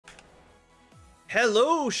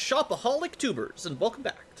Hello, shopaholic tubers, and welcome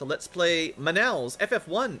back to Let's Play Manall's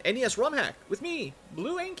FF1 NES Romhack with me,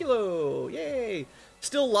 BlueAnkylo. Yay!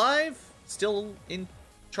 Still live, still in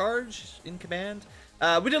charge, in command.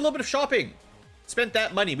 We did a little bit of shopping. Spent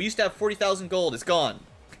that money. We used to have 40,000 gold. It's gone.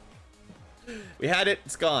 We had it.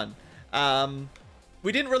 It's gone.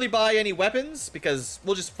 We didn't really buy any weapons because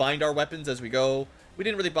we'll just find our weapons as we go. We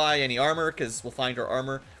didn't really buy any armor because we'll find our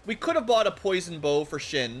armor. We could have bought a poison bow for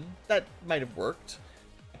Shin. That might have worked.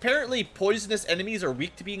 Apparently, poisonous enemies are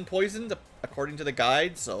weak to being poisoned, according to the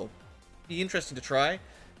guide, so be interesting to try.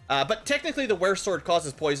 But technically, the were sword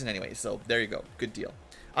causes poison anyway, so there you go. Good deal.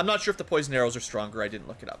 I'm not sure if the poison arrows are stronger. I didn't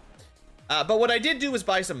look it up. But what I did do was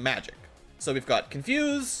buy some magic. So we've got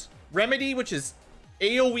Confuse, Remedy, which is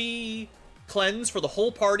AoE cleanse for the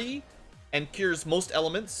whole party, and cures most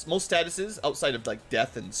elements, most statuses outside of like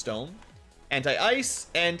death and stone. Anti-ice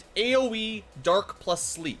and AoE dark plus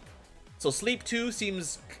sleep. So sleep 2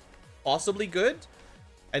 seems possibly good.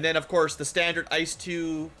 And then of course the standard ice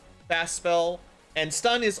 2 fast spell. And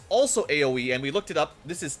stun is also AoE, and we looked it up.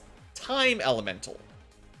 This is time elemental.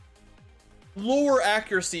 Lower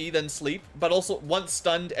accuracy than sleep, but also once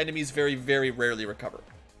stunned, enemies very, very rarely recover.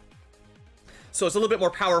 So it's a little bit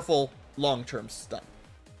more powerful long-term stun.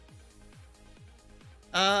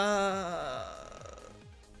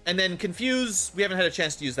 And then Confuse, we haven't had a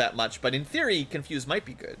chance to use that much, but in theory, Confuse might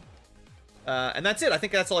be good. And that's it. I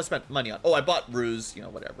think that's all I spent money on. Oh, I bought Ruse, you know,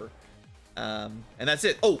 whatever. And that's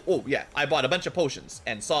it. Oh, yeah. I bought a bunch of potions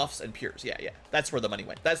and softs and pures. Yeah. That's where the money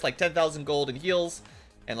went. That's like 10,000 gold in heals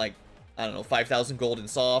and like, I don't know, 5,000 gold in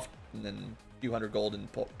soft and then a few hundred gold in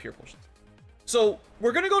pure potions. So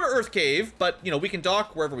we're going to go to Earth Cave, but, you know, we can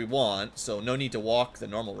dock wherever we want, so no need to walk the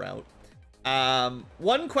normal route.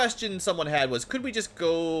 One question someone had was, could we just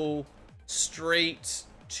go straight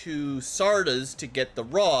to Sarda's to get the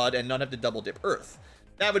rod and not have to double dip Earth?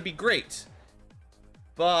 That would be great.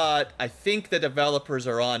 But I think the developers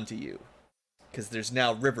are on to you, because there's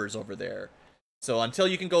now rivers over there. So until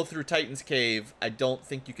you can go through Titan's Cave, I don't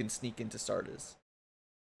think you can sneak into Sarda's.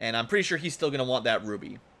 And I'm pretty sure he's still going to want that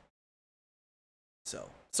ruby. So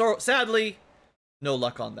sadly, no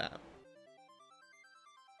luck on that.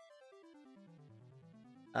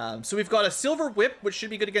 So we've got a silver whip, which should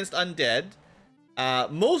be good against undead.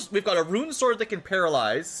 We've got a rune sword that can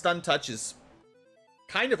paralyze. Stun touch is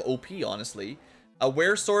kind of OP, honestly. A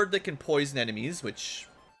were sword that can poison enemies, which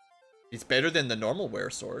is better than the normal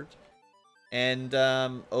were sword. And,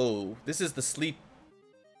 oh, this is the sleep.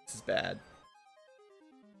 This is bad.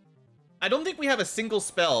 I don't think we have a single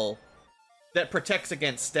spell that protects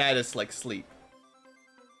against status like sleep.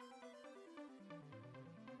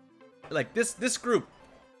 Like, this group,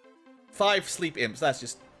 5 sleep imps, that's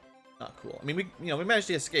just not cool. I mean, we managed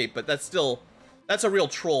to escape, but that's a real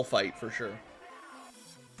troll fight for sure.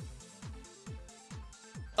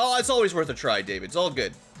 Oh, it's always worth a try, David. It's all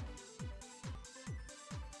good.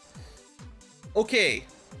 Okay,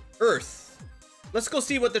 Earth. Let's go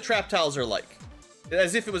see what the trap tiles are like.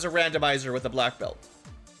 As if it was a randomizer with a black belt.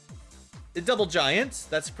 The double giant,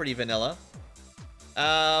 that's pretty vanilla.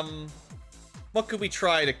 What could we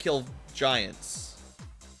try to kill giants?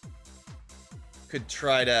 Could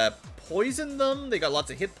try to poison them. They got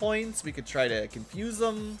lots of hit points. We could try to confuse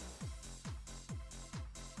them.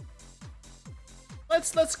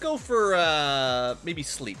 Let's go for maybe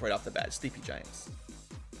sleep right off the bat. Sleepy giants.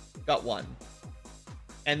 Got one.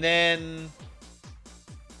 And then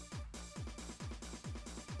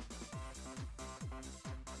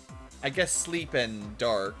I guess sleep and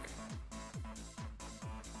dark.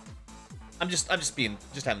 I'm just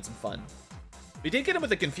having some fun. We did get him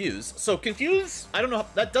with a confuse. So confuse, I don't know,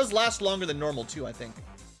 that does last longer than normal too, I think.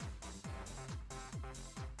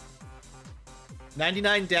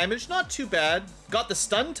 99 damage, not too bad. Got the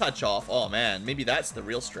stun touch off. Oh man, maybe that's the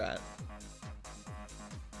real strat.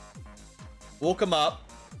 Woke him up.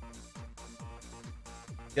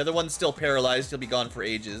 The other one's still paralyzed. He'll be gone for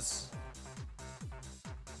ages.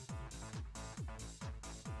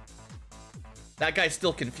 That guy's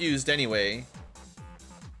still confused anyway.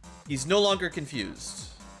 He's no longer confused.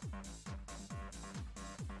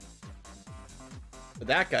 But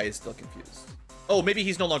that guy is still confused. Oh, maybe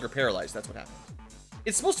he's no longer paralyzed. That's what happened.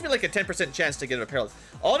 It's supposed to be like a 10% chance to get him paralyzed.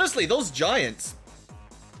 Honestly, those giants,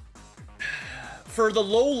 for the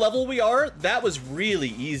low level we are, that was really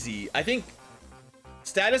easy. I think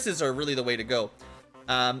statuses are really the way to go.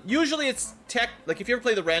 Usually it's like if you ever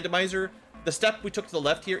play the randomizer, the step we took to the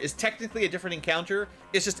left here is technically a different encounter.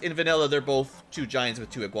 It's just in vanilla, they're both 2 giants with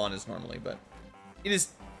 2 iguanas normally, but it is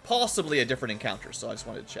possibly a different encounter, so I just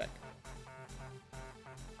wanted to check.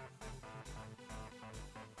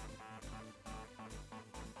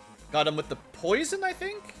 Got him with the poison, I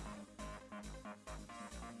think?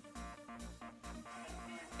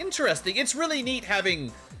 Interesting. It's really neat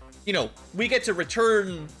having, you know, we get to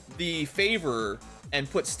return the favor and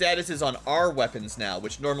put statuses on our weapons now,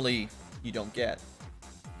 which normally you don't get.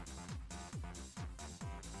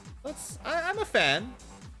 I'm a fan.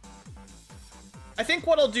 I think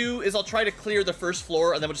what I'll do is I'll try to clear the first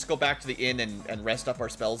floor, and then we'll just go back to the inn and rest up our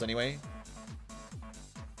spells anyway.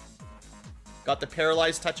 Got the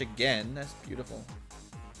paralyzed touch again. That's beautiful.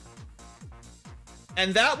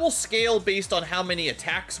 And that will scale based on how many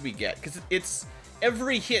attacks we get, because it's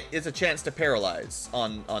every hit is a chance to paralyze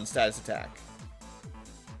on status attack.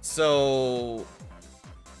 So,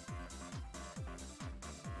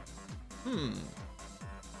 and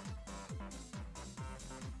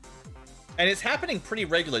it's happening pretty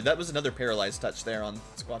regularly. That was another paralyzed touch there on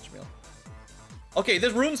Squatchmeal. Okay,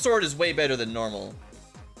 this rune sword is way better than normal.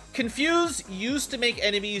 Confuse used to make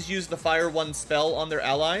enemies use the Fire 1 spell on their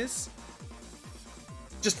allies.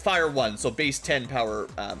 Just Fire 1, so base 10 power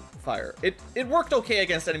fire. It worked okay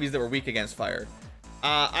against enemies that were weak against fire.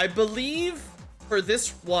 I believe for this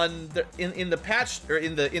one, in the patch, or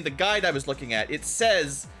in the guide I was looking at, it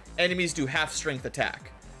says enemies do half strength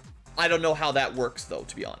attack. I don't know how that works though,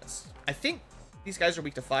 to be honest. I think these guys are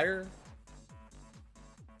weak to fire.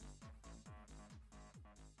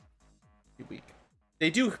 Weak. They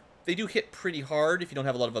do hit pretty hard if you don't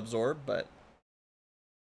have a lot of absorb, but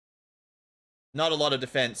not a lot of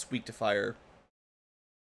defense, weak to fire.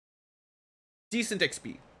 Decent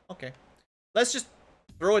XP. Okay. Let's just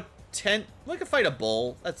throw a tent. We can fight a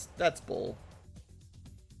bull. That's bull.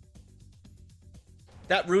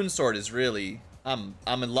 That rune sword is really I'm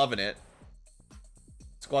in loving it.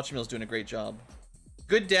 Squatchmeal's doing a great job.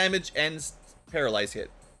 Good damage and paralyze hit.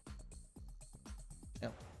 Yeah.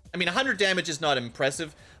 I mean, 100 damage is not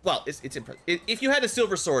impressive. Well, it's impressive. If you had a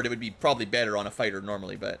silver sword, it would be probably better on a fighter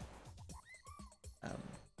normally, but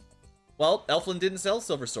well, Elflin didn't sell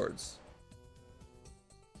silver swords.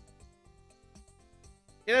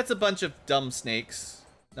 Yeah, that's a bunch of dumb snakes.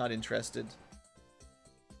 Not interested.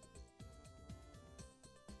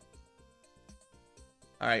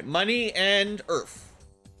 Alright, money and earth.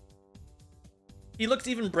 He looks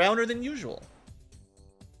even browner than usual.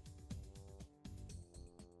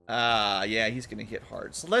 Yeah, he's gonna hit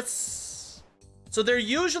hard. So let's... So they're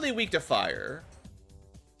usually weak to fire.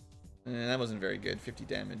 That wasn't very good. 50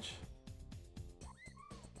 damage.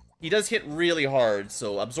 He does hit really hard,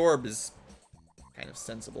 so absorb is kind of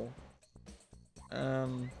sensible.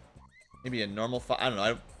 Maybe a normal fire. I don't know.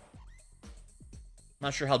 I'm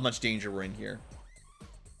not sure how much danger we're in here.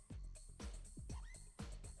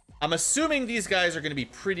 I'm assuming these guys are going to be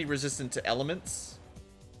pretty resistant to elements.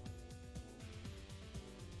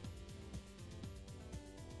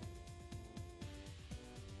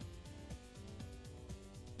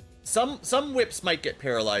 Some whips might get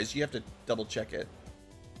paralyzed. You have to double check it.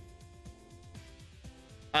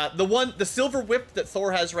 The silver whip that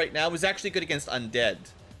Thor has right now is actually good against undead.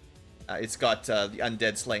 It's got the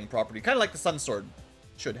undead slaying property, kind of like the Sun Sword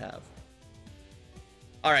should have.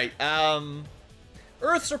 All right,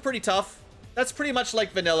 Earths are pretty tough. That's pretty much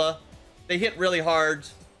like vanilla. They hit really hard.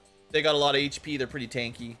 They got a lot of HP. They're pretty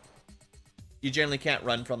tanky. You generally can't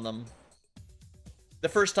run from them. The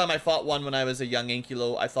first time I fought one when I was a young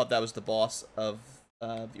Ankylo, I thought that was the boss of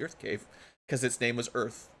the Earth Cave because its name was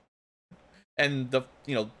Earth. And the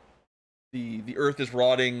Earth is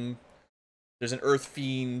rotting. There's an Earth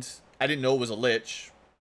Fiend. I didn't know it was a Lich.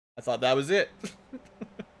 I thought that was it.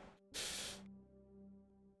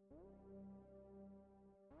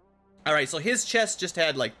 Alright, so his chest just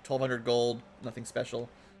had like 1,200 gold. Nothing special.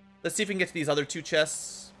 Let's see if we can get to these other two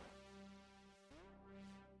chests.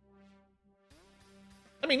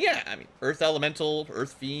 I mean, yeah. I mean, Earth Elemental,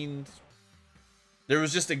 Earth Fiend. There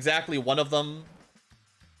was just exactly one of them.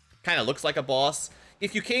 Kind of looks like a boss.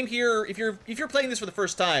 If you came here, if you're playing this for the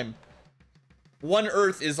first time, one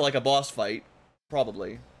Earth is like a boss fight,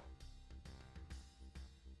 probably.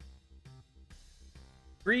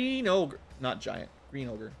 Green Ogre, not giant. Green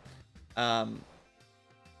Ogre. I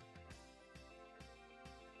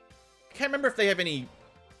can't remember if they have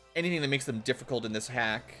anything that makes them difficult in this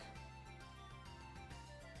hack.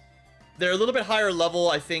 They're a little bit higher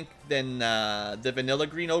level, I think, than the vanilla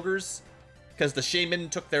Green Ogres, because the Shaman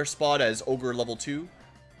took their spot as Ogre level 2.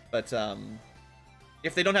 But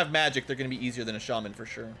if they don't have magic, they're going to be easier than a Shaman for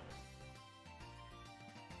sure.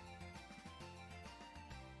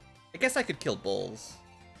 I guess I could kill bulls.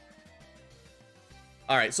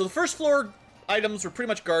 Alright, so the first floor items were pretty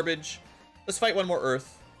much garbage. Let's fight one more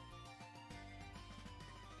Earth.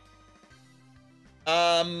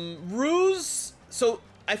 Ruse... So,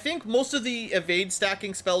 I think most of the evade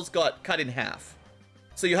stacking spells got cut in half.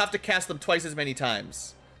 So you have to cast them twice as many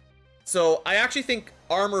times. So I actually think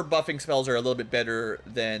armor buffing spells are a little bit better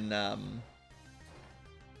than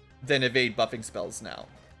evade buffing spells now.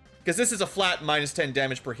 Because this is a flat minus 10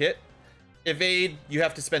 damage per hit. Evade, you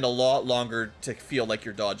have to spend a lot longer to feel like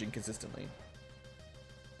you're dodging consistently.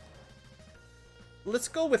 Let's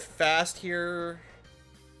go with fast here.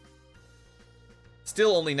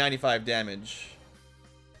 Still only 95 damage.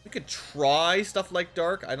 We could try stuff like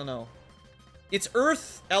dark. I don't know. It's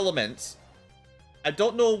earth element. I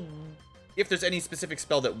don't know if there's any specific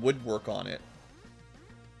spell that would work on it.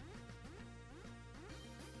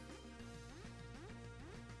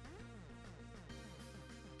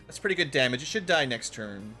 That's pretty good damage. It should die next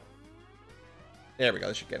turn. There we go.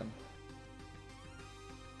 This should get him.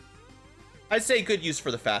 I'd say good use for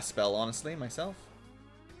the fast spell, honestly, myself.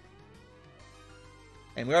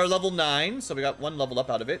 And we are level 9, so we got 1 level up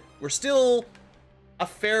out of it. We're still a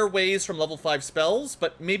fair ways from level 5 spells,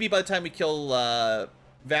 but maybe by the time we kill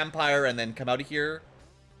Vampire and then come out of here,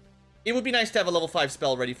 it would be nice to have a level 5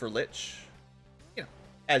 spell ready for Lich. You know,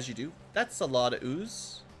 as you do. That's a lot of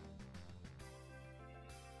ooze.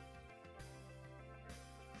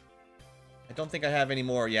 I don't think I have any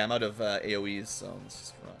more. Yeah, I'm out of AoEs, so let's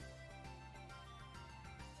just run.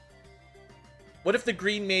 What if the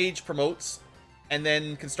green mage promotes and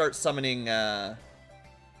then can start summoning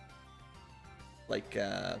like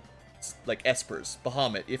Espers,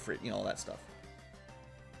 Bahamut, Ifrit, you know, all that stuff.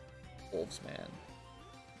 Wolves, man.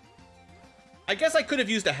 I guess I could have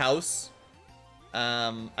used a house.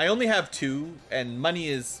 I only have 2, and money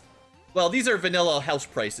is... Well, these are vanilla house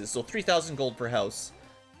prices, so 3,000 gold per house.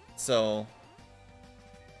 So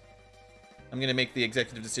I'm going to make the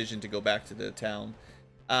executive decision to go back to the town.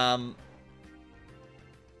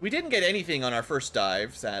 We didn't get anything on our first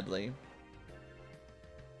dive, sadly.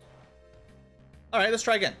 Alright, let's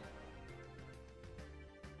try again.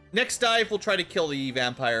 Next dive, we'll try to kill the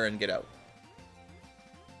vampire and get out.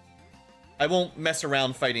 I won't mess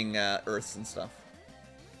around fighting earths and stuff.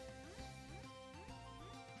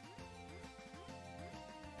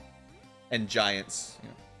 And giants. You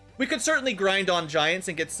know. We could certainly grind on giants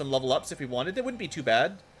and get some level ups if we wanted. It wouldn't be too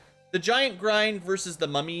bad. The giant grind versus the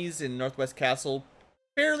mummies in Northwest Castle,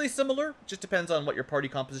 fairly similar. Just depends on what your party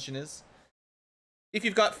composition is. If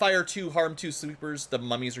you've got Fire 2, Harm 2 sweepers, the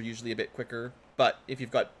mummies are usually a bit quicker. But if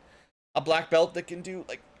you've got a black belt that can do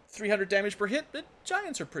like 300 damage per hit, the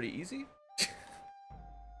giants are pretty easy.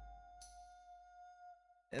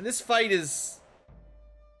 And this fight is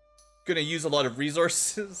gonna use a lot of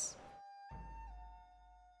resources.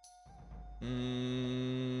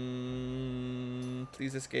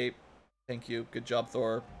 Please escape. Thank you. Good job,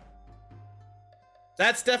 Thor.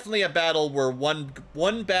 That's definitely a battle where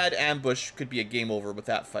one bad ambush could be a game over with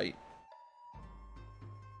that fight.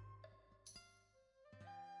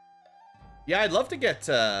 Yeah, I'd love to get,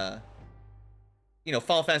 you know,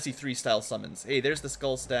 Final Fantasy 3 style summons. Hey, there's the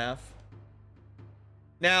Skull Staff.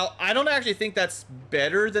 Now, I don't actually think that's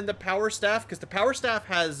better than the Power Staff, because the Power Staff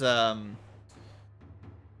has,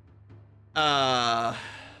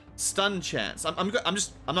 stun chance. I'm not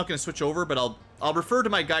going to switch over, but I'll refer to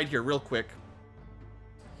my guide here real quick.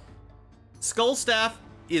 Skull Staff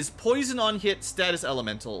is poison on hit, status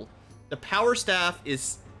elemental. The Power Staff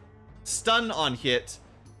is stun on hit.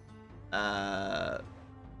 Oh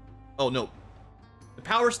no. The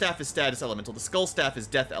Power Staff is status elemental. The Skull Staff is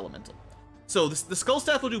death elemental. So the Skull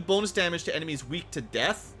Staff will do bonus damage to enemies weak to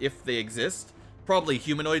death, if they exist. Probably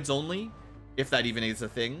humanoids only, if that even is a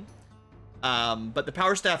thing. But the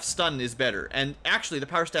Power Staff stun is better. And actually, the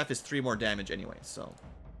Power Staff is 3 more damage anyway, so...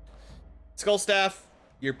 Skull Staff,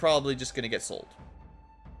 you're probably just going to get sold.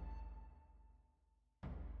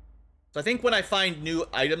 So I think when I find new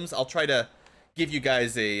items, I'll try to give you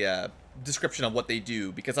guys a description of what they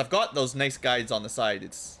do, because I've got those nice guides on the side.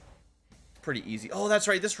 It's pretty easy. Oh, that's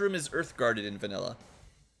right. This room is earth guarded in vanilla.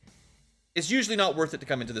 It's usually not worth it to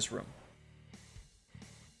come into this room,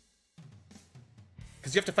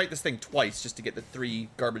 because you have to fight this thing twice just to get the 3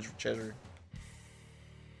 garbage cheddar.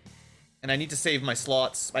 And I need to save my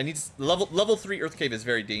slots. I need to, level 3 Earth Cave is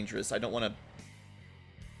very dangerous. I don't want to...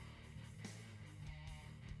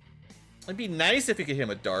 It'd be nice if you could hit him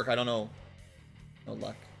with Dark. I don't know. No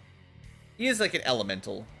luck. He is like an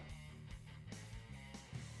elemental.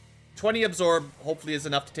 20 absorb hopefully is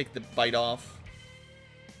enough to take the bite off.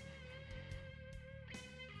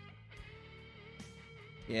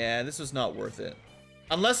 Yeah, this was not worth it.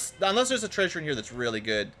 Unless there's a treasure in here that's really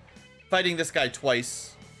good. Fighting this guy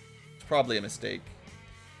twice is probably a mistake.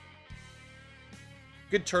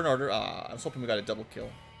 Good turn order. Ah, I was hoping we got a double kill.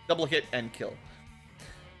 Double hit and kill.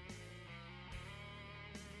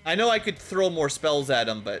 I know I could throw more spells at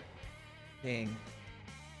him, but dang.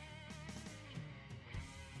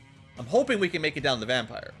 I'm hoping we can make it down the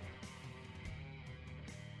vampire.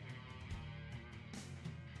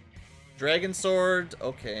 Dragon sword,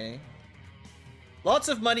 okay. Lots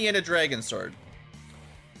of money and a dragon sword.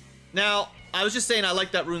 Now, I was just saying I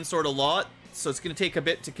like that rune sword a lot, so it's going to take a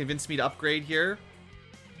bit to convince me to upgrade here.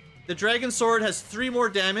 The dragon sword has 3 more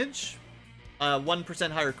damage,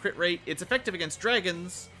 1% higher crit rate. It's effective against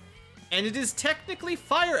dragons, and it is technically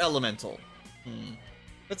fire elemental.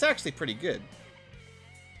 That's actually pretty good.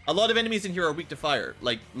 A lot of enemies in here are weak to fire,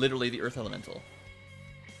 like literally the earth elemental.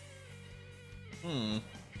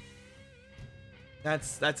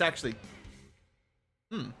 That's actually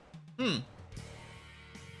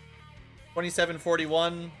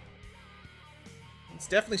 2741. It's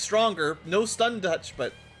definitely stronger. No stun touch,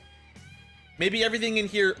 but maybe everything in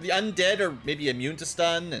here, the undead are maybe immune to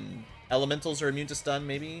stun, and elementals are immune to stun,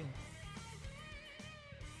 maybe.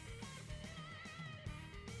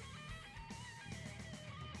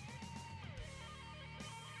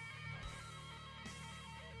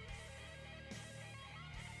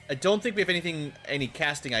 I don't think we have any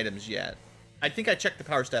casting items yet. I think I checked the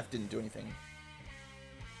power staff, didn't do anything.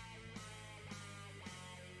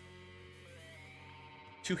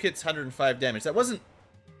 Two hits, 105 damage. That wasn't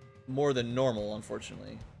more than normal,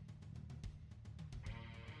 unfortunately.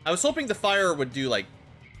 I was hoping the fire would do, like,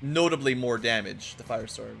 notably more damage, the fire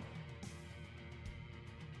sword.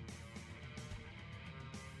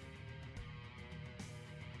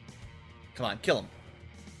 Come on, kill him.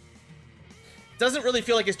 Doesn't really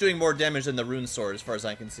feel like it's doing more damage than the rune sword, as far as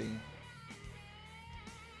I can see.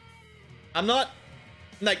 I'm not...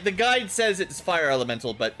 Like, the guide says it's fire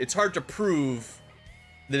elemental, but it's hard to prove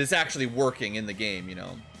that it's actually working in the game, you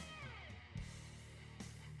know.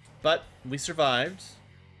 But we survived.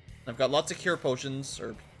 I've got lots of cure potions,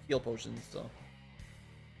 or heal potions, so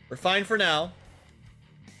we're fine for now.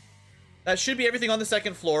 That should be everything on the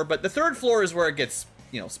second floor, but the third floor is where it gets,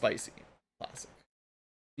 you know, spicy. Classic.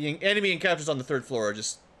 The enemy encounters on the third floor are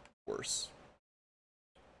just worse.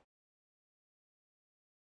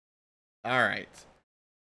 Alright.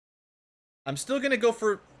 I'm still gonna go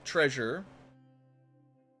for treasure.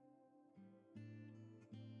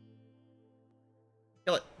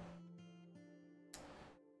 Kill it.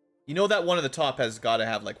 You know that one at the top has got to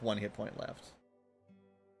have like 1 hit point left.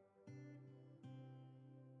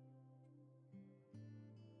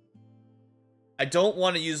 I don't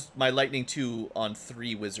want to use my lightning 2 on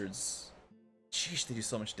 3 wizards. Sheesh, they do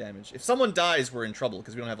so much damage. If someone dies, we're in trouble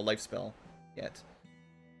because we don't have a life spell yet.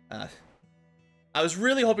 I was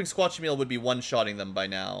really hoping Squatchameel would be one-shotting them by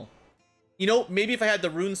now. You know, maybe if I had the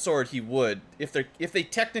rune sword, he would. If they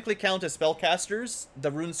technically count as spellcasters, the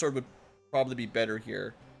rune sword would probably be better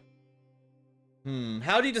here.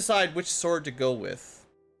 How do you decide which sword to go with?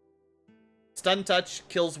 Stun touch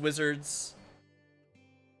kills wizards.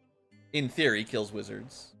 In theory, kills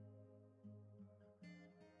wizards.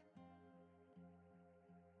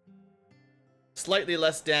 Slightly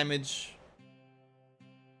less damage.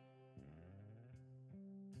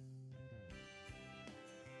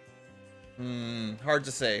 Hard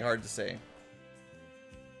to say, hard to say.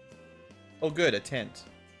 Oh good, a tent.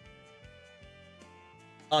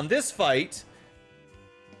 On this fight,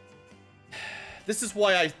 this is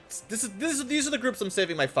why these are the groups I'm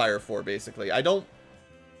saving my fire for, basically. I don't...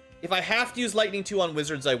 If I have to use Lightning 2 on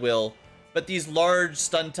wizards, I will. But these large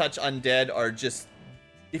stun touch undead are just...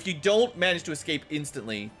 If you don't manage to escape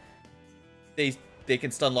instantly, they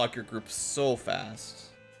can stun lock your group so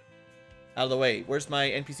fast. Out of the way. Where's my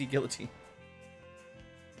NPC guillotine?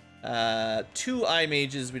 2 eye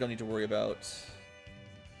mages we don't need to worry about.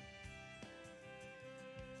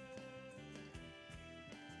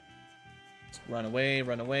 Just run away,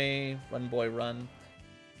 run away. Run, boy, run.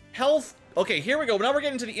 Health. Okay, here we go. Now we're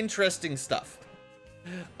getting to the interesting stuff.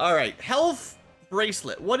 Alright, health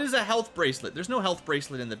bracelet. What is a health bracelet? There's no health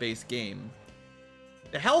bracelet in the base game.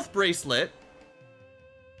 The health bracelet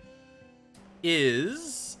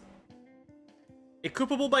is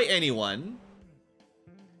equipable by anyone.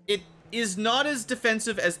 It is not as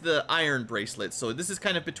defensive as the iron bracelet, so this is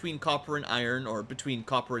kind of between copper and iron, or between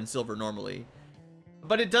copper and silver normally.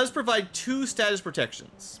 But it does provide 2 status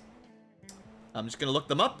protections. I'm just gonna look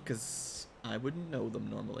them up, because I wouldn't know them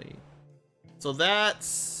normally. So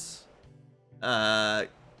that's...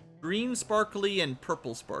 green sparkly and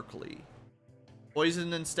purple sparkly.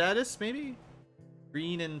 Poison and status, maybe?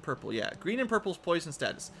 Green and purple, yeah. Green and purple's poison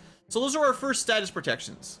status. So those are our first status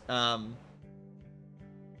protections.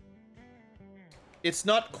 It's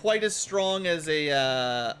not quite as strong as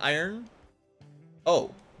a iron.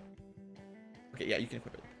 Oh. Okay, yeah, you can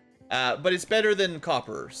equip it. But it's better than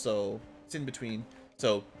copper, so it's in between.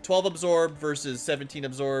 So 12 absorb versus 17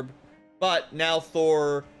 absorb. But now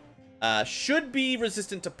Thor should be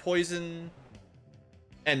resistant to poison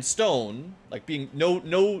and stone, like being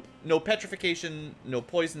no petrification, no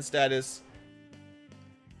poison status,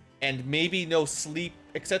 and maybe no sleep,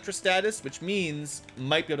 etc. status, which means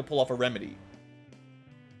might be able to pull off a remedy.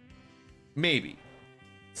 Maybe.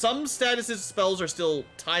 Some statuses spells are still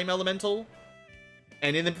time elemental,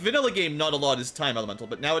 and in the vanilla game, not a lot is time elemental,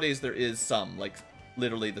 but nowadays there is some, like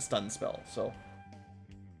literally the stun spell. So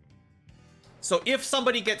if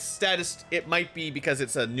somebody gets status, it might be because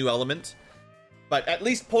it's a new element. But at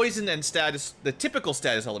least poison and status, the typical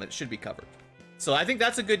status element, should be covered. So I think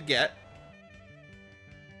that's a good get.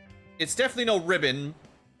 It's definitely no ribbon.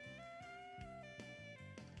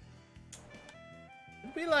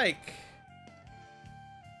 Would we like...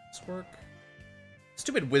 This work?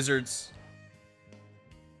 Stupid wizards.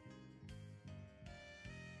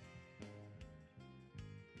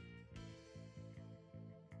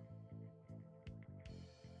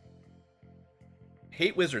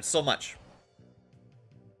 Hate wizards so much.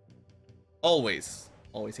 Always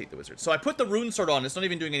hate the wizard. So I put the rune sword on. It's not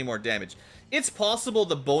even doing any more damage. It's possible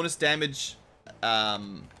the bonus damage... I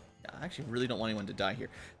actually really don't want anyone to die here.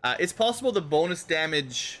 It's possible the bonus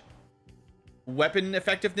damage weapon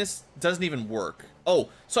effectiveness doesn't even work. Oh,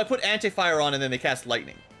 so I put anti-fire on and then they cast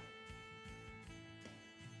lightning.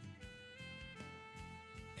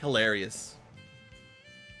 Hilarious.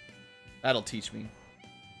 That'll teach me.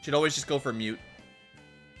 Should always just go for mute.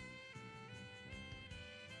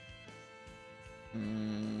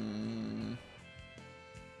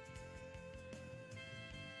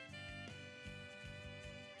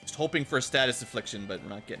 Just hoping for a status affliction, but we're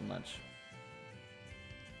not getting much.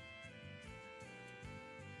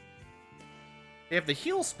 They have the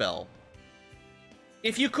heal spell.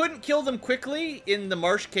 If you couldn't kill them quickly in the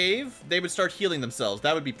marsh cave, they would start healing themselves.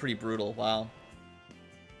 That would be pretty brutal. Wow.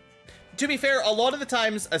 To be fair, a lot of the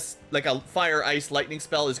times, like a fire, ice, lightning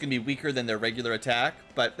spell is going to be weaker than their regular attack.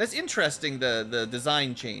 But that's interesting, the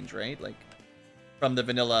design change, right? Like, from the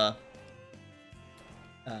vanilla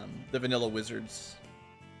wizards.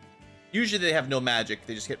 Usually they have no magic,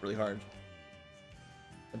 they just hit really hard.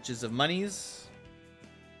 Bunches of monies.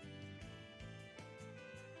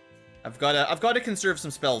 I've got to conserve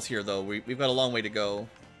some spells here, though. We've got a long way to go.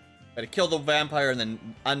 Gotta kill the vampire and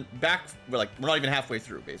then back. We're not even halfway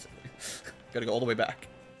through, basically. Gotta go all the way back.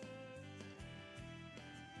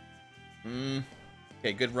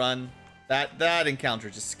 Okay, good run. That encounter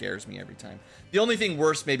just scares me every time. The only thing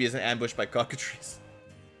worse maybe is an ambush by cockatrices.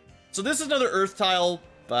 So this is another earth tile,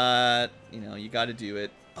 but you know, you gotta do it.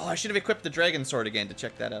 Oh, I should have equipped the dragon sword again to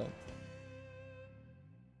check that out.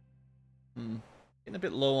 Getting a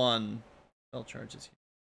bit low on spell charges here.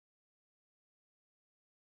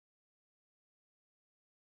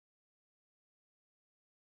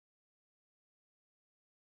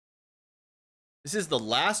 This is the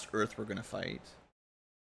last Earth we're gonna fight.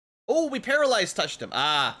 Oh, we paralyzed touched him.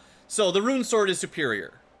 Ah, so the rune sword is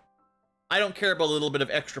superior. I don't care about a little bit of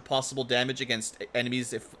extra possible damage against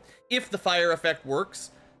enemies if the fire effect works.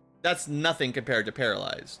 That's nothing compared to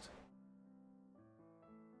paralyzed.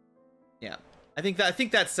 Yeah, I think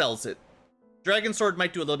that sells it. Dragon sword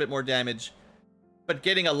might do a little bit more damage, but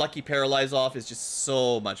getting a lucky paralyze off is just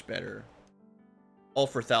so much better. All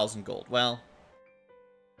for 1,000 gold. Well,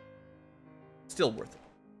 still worth it.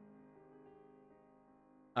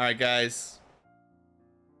 Alright, guys.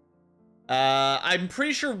 I'm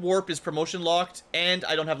pretty sure warp is promotion locked, and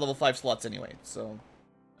I don't have level 5 slots anyway, so.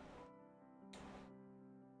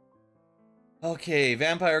 Okay,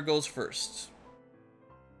 vampire goes first.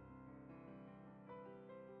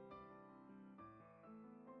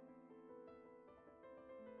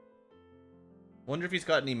 Wonder if he's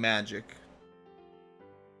got any magic.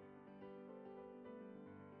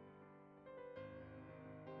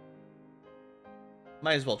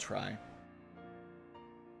 Might as well try.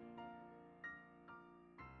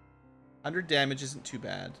 100 damage isn't too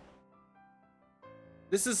bad.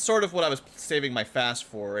 This is sort of what I was saving my fast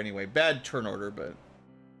for anyway. Bad turn order, but...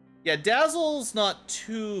 yeah, Dazzle's not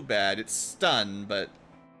too bad. It's stun, but...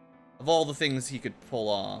 of all the things he could pull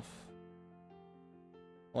off.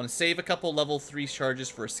 I want to save a couple level 3 charges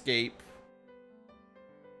for escape.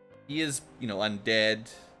 He is, you know,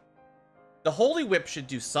 undead. The Holy Whip should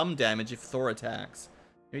do some damage if Thor attacks.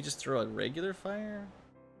 Maybe just throw a regular fire?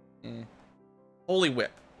 Eh. Holy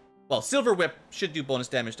Whip. Well, Silver Whip should do bonus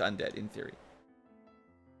damage to undead, in theory.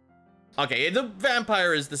 Okay, the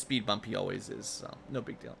vampire is the speed bump he always is, so no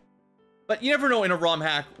big deal. But you never know in a ROM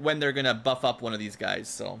hack when they're gonna buff up one of these guys,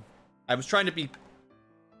 so... I was trying to be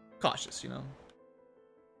cautious, you know.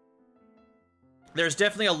 There's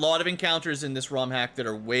definitely a lot of encounters in this ROM hack that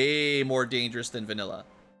are way more dangerous than vanilla.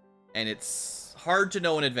 And it's hard to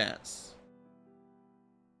know in advance.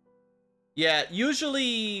 Yeah,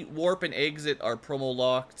 usually warp and exit are promo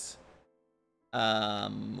locked.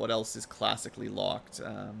 What else is classically locked?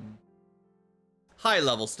 High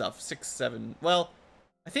level stuff, 6, 7. Well,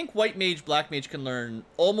 I think white mage, black mage can learn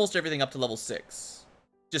almost everything up to level 6.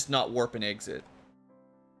 Just not warp and exit.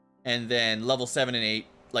 And then level 7 and 8,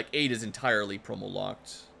 like 8 is entirely promo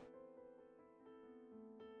locked.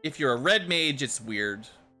 If you're a red mage, it's weird.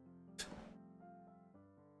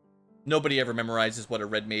 Nobody ever memorizes what a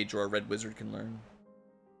red mage or a red wizard can learn.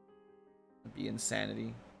 It'd be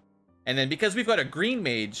insanity. And then because we've got a green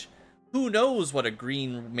mage, who knows what a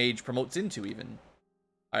green mage promotes into even.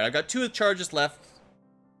 Alright, I've got 2 charges left.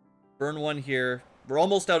 Burn 1 here. We're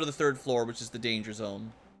almost out of the 3rd floor, which is the danger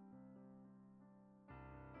zone.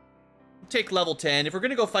 Take level 10. If we're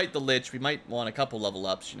gonna go fight the Lich, we might want a couple level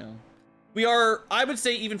ups, you know. We are, I would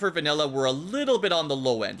say even for vanilla, we're a little bit on the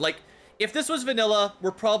low end. Like, if this was vanilla,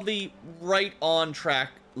 we're probably right on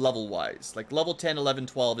track level-wise. Like, level 10, 11,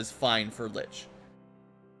 12 is fine for Lich.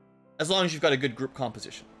 As long as you've got a good group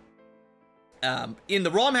composition. In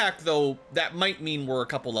the ROM hack, though, that might mean we're a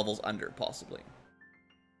couple levels under, possibly.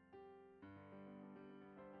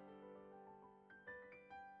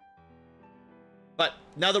 But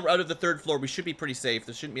now that we're out of the 3rd floor, we should be pretty safe.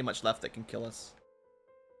 There shouldn't be much left that can kill us.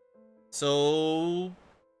 So,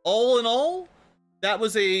 all in all, that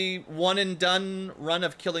was a one-and-done run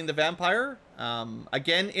of killing the vampire.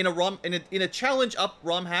 Again, in a challenge-up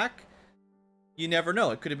ROM hack, you never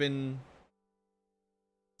know. It could have been...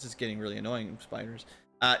 This is getting really annoying, spiders.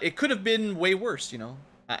 It could have been way worse, you know.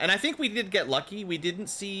 And I think we did get lucky. We didn't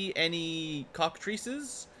see any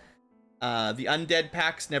cockatrices. The undead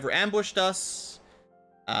packs never ambushed us.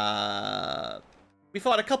 We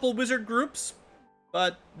fought a couple wizard groups,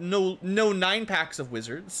 but no 9 packs of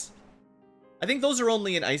wizards. I think those are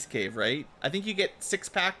only in Ice Cave, right? I think you get 6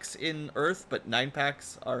 packs in Earth, but 9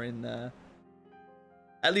 packs are in,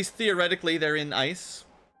 at least theoretically, they're in Ice,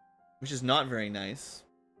 which is not very nice.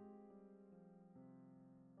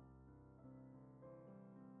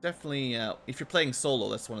 Definitely, if you're playing solo,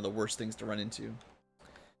 that's one of the worst things to run into.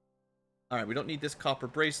 Alright, we don't need this copper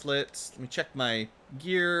bracelet. Let me check my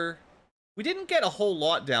gear. We didn't get a whole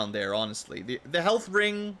lot down there, honestly. The health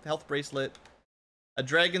ring, health bracelet, a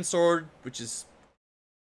dragon sword, which is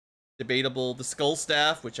debatable. The skull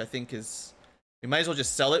staff, which I think is... We might as well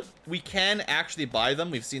just sell it. We can actually buy them.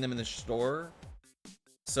 We've seen them in the store.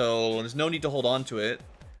 So there's no need to hold on to it.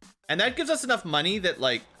 And that gives us enough money that,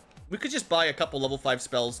 like, we could just buy a couple level 5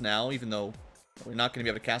 spells now, even though we're not going to be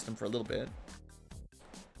able to cast them for a little bit.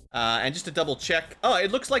 And just to double check... Oh,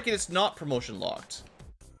 it looks like it's not promotion locked.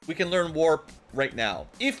 We can learn warp right now.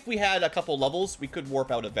 If we had a couple levels, we could warp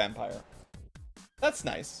out a vampire. That's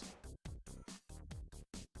nice.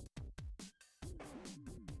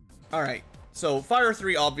 Alright, so Fire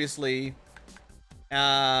 3, obviously.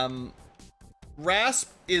 Rasp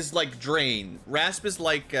is like Drain. Rasp is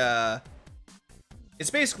like, it's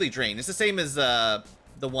basically Drain. It's the same as the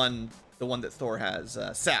one that Thor has,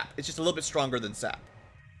 Sap. It's just a little bit stronger than Sap.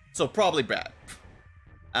 So probably bad.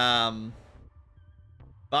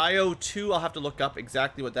 Bio 2, I'll have to look up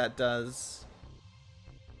exactly what that does.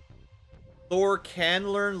 Thor can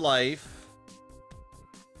learn Life,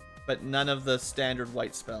 but none of the standard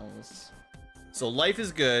white spells. So Life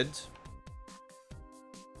is good.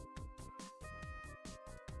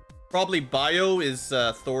 Probably Bio is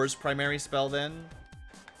Thor's primary spell then.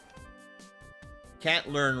 Can't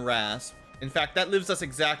learn Rasp. In fact, that leaves us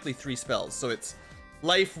exactly 3 spells. So it's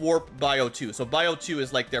Life, Warp, Bio 2. So Bio 2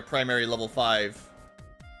 is like their primary level 5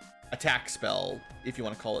 attack spell, if you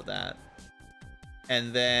want to call it that.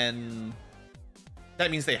 And then that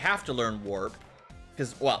means they have to learn Warp,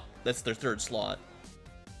 because, well, that's their 3rd slot.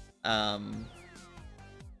 I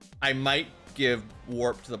might give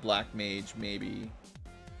Warp to the Black Mage, maybe.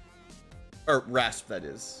 Or Rasp, that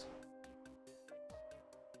is.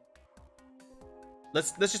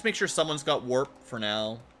 Let's just make sure someone's got Warp for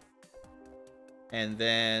now. And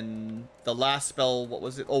then the last spell, what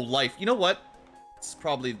was it? Oh, Life. You know what? It's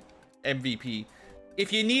probably MVP.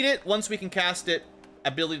 If you need it, once we can cast it,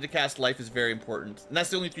 ability to cast Life is very important. And that's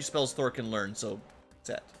the only 3 spells Thor can learn, so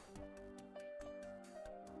set.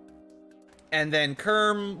 And then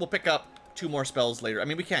Kerm, we'll pick up 2 more spells later. I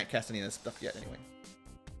mean, we can't cast any of this stuff yet anyway.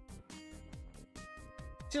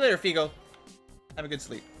 See you later, Figo. Have a good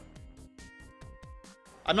sleep.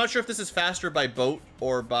 I'm not sure if this is faster by boat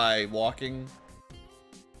or by walking.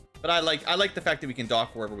 But I like the fact that we can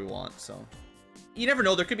dock wherever we want, so. You never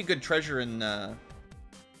know. There could be good treasure in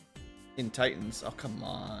Titans. Oh, come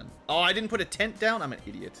on. Oh, I didn't put a tent down? I'm an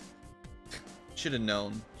idiot. Should have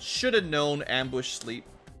known. Should have known ambush sleep.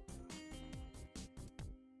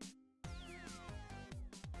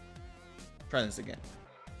 Try this again.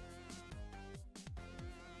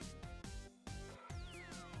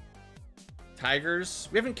 Tigers?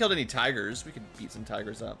 We haven't killed any tigers. We could beat some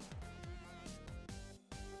tigers up.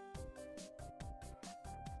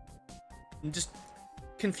 And just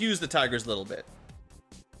confuse the tigers a little bit.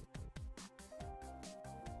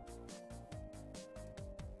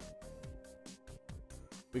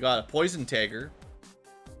 We got a poison tiger.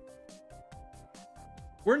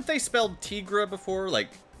 Weren't they spelled Tigra before? Like,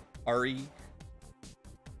 R-E?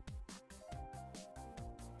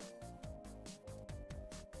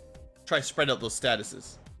 Try to spread out those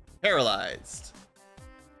statuses. Paralyzed.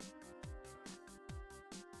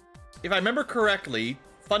 If I remember correctly,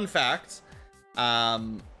 fun fact,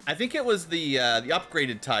 I think it was the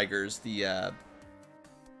upgraded tigers, the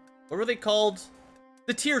what were they called?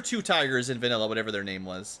 The tier 2 tigers in vanilla, whatever their name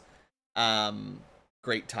was.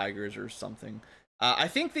 Great tigers or something. I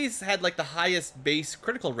think these had like the highest base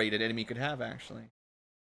critical rate an enemy could have, actually.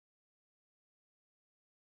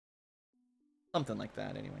 Something like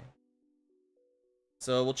that, anyway.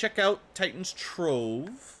 So we'll check out Titan's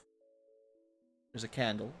Trove. There's a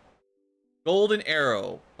candle. Golden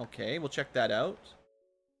Arrow. Okay, we'll check that out.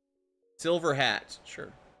 Silver Hat.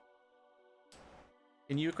 Sure.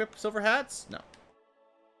 Can you equip silver hats? No.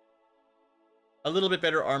 A little bit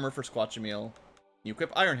better armor for Squatchameel. Can you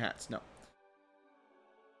equip iron hats? No.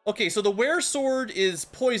 Okay, so the Were Sword is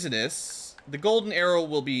poisonous. The Golden Arrow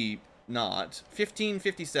will be not.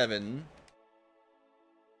 1557.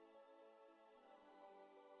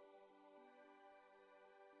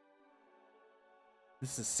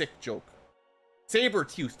 This is a sick joke.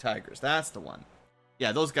 Saber-tooth tigers, that's the one.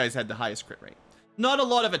 Yeah, those guys had the highest crit rate. Not a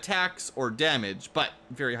lot of attacks or damage, but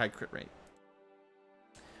very high crit rate.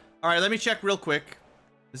 Alright, let me check real quick.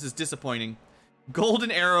 This is disappointing. Golden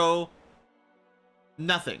Arrow,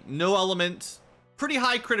 nothing. No element. Pretty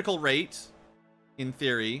high critical rate, in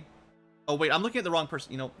theory. Oh, wait, I'm looking at the wrong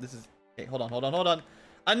person. You know, this is... Okay, hold on.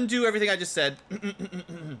 Undo everything I just said.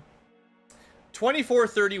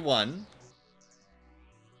 2431.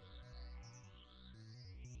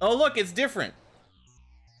 Oh, look, it's different.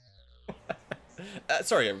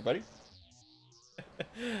 Sorry, everybody.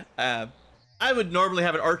 I would normally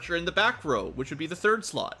have an archer in the back row, which would be the third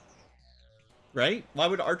slot. Right? Why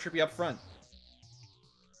would archer be up front?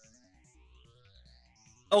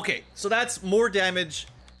 Okay, so that's more damage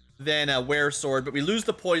than a Were Sword, but we lose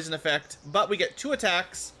the poison effect, but we get 2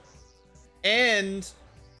 attacks and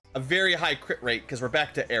a very high crit rate because we're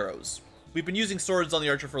back to arrows. We've been using swords on the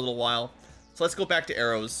archer for a little while. So let's go back to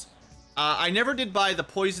arrows. I never did buy the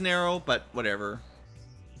poison arrow, but whatever.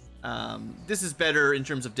 This is better in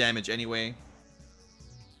terms of damage anyway.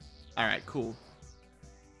 Alright, cool.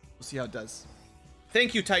 We'll see how it does.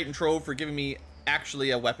 Thank you, Titan Trove, for giving me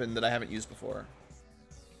actually a weapon that I haven't used before.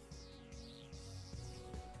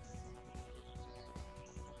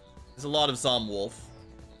 There's a lot of Zomwolf.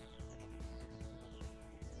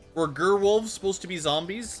 Were Gerwolves supposed to be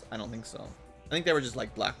zombies? I don't think so. I think they were just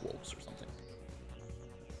like black wolves or something.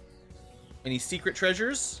 Any secret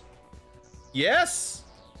treasures? Yes?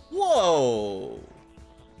 Whoa!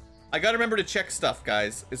 I gotta remember to check stuff,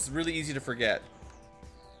 guys. It's really easy to forget.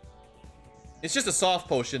 It's just a soft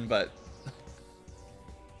potion, but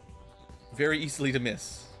very easily to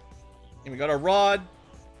miss. And we got our rod.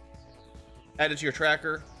 Add it to your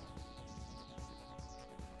tracker.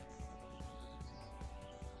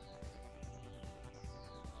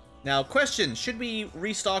 Now, question. Should we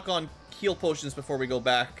restock on heal potions before we go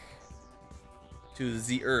back to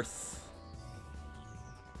the Earth?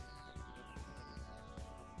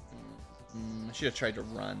 I should have tried to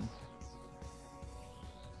run.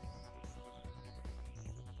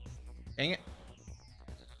 Dang it.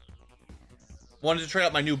 Wanted to try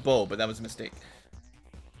out my new bow, but that was a mistake.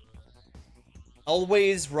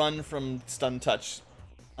 Always run from stun touch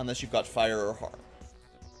unless you've got fire or harm.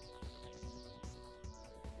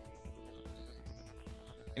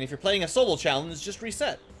 And if you're playing a solo challenge, just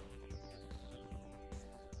reset.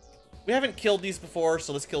 We haven't killed these before,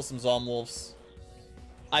 so let's kill some Zomwolves.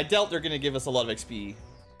 I doubt they're gonna give us a lot of XP,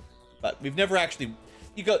 but we've never actually.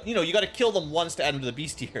 You got to kill them once to add them to the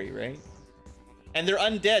bestiary, right? And they're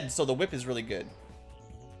undead, so the whip is really good.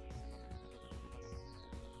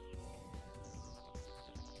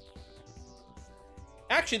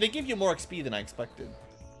 Actually, they give you more XP than I expected.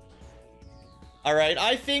 Alright,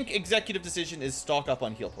 I think executive decision is stock up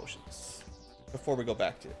on heal potions before we go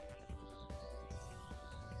back to it.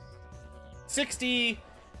 60.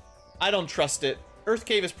 I don't trust it. Earth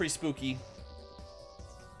Cave is pretty spooky.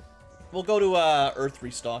 We'll go to Earth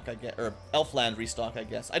restock, I guess, or Elfland restock, I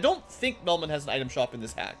guess. I don't think Melman has an item shop in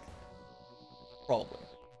this hack. Probably.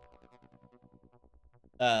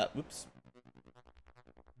 Oops.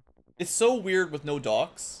 It's so weird with no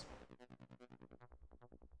docks.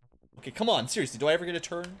 Okay, come on, seriously, do I ever get a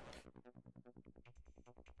turn?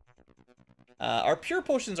 Our pure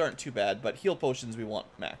potions aren't too bad, but heal potions we want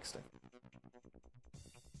maxed.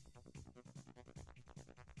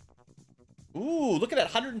 Ooh, look at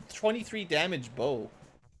that 123 damage bow.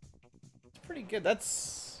 It's pretty good.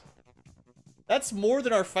 That's more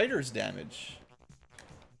than our fighter's damage.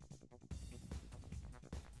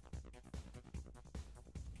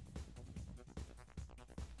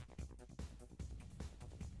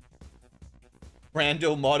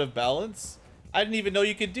 Rando mod of balance? I didn't even know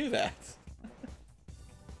you could do that.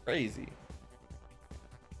 Crazy.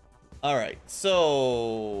 Alright,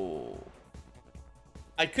 so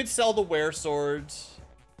I could sell the wear sword.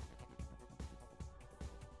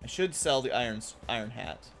 I should sell the iron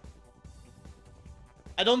hat.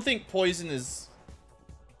 I don't think poison is...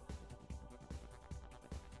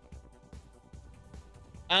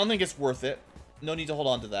 I don't think it's worth it. No need to hold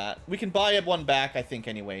on to that. We can buy one back, I think,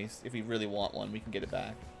 anyways. If we really want one, we can get it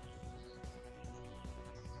back.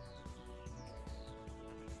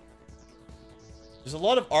 There's a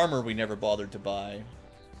lot of armor we never bothered to buy.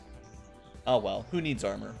 Oh well, who needs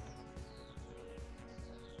armor?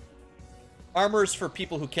 Armor is for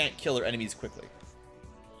people who can't kill their enemies quickly.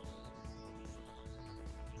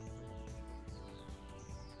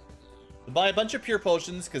 We'll buy a bunch of pure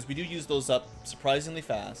potions, because we do use those up surprisingly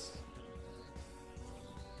fast.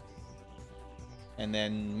 And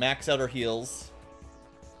then max out our heals.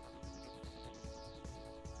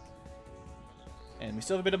 And we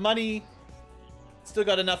still have a bit of money. Still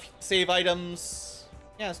got enough save items.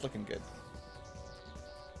 Yeah, it's looking good.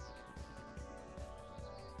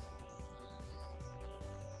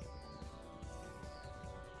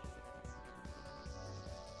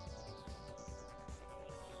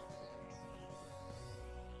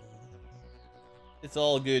 It's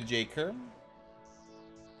all good, J. Kerm.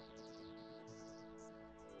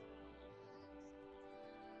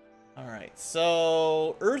 Alright,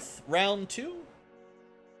 so Earth round 2.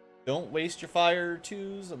 Don't waste your fire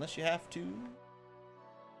 2s unless you have to.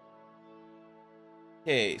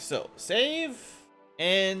 Okay, so save.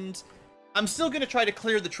 And I'm still going to try to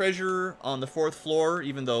clear the treasure on the 4th floor,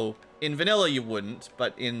 even though in vanilla you wouldn't,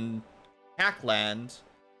 but in Hackland,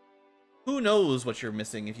 who knows what you're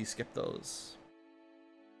missing if you skip those.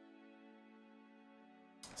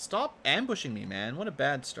 Stop ambushing me, man. What a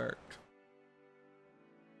bad start.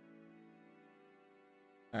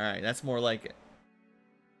 Alright, that's more like it.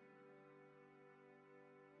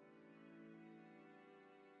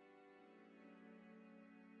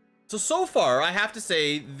 So far, I have to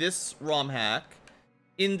say, this ROM hack,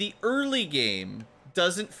 in the early game,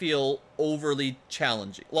 doesn't feel overly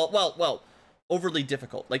challenging. Well, overly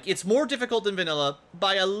difficult. Like, it's more difficult than vanilla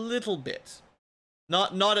by a little bit.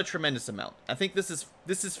 Not a tremendous amount. I think this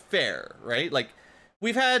is fair, right? Like,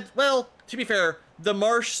 we've had, well, to be fair, the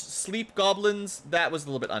marsh sleep goblins, that was a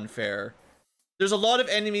little bit unfair. There's a lot of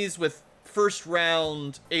enemies with first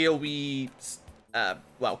round AoE,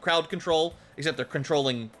 crowd control, except they're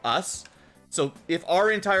controlling us. So if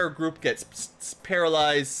our entire group gets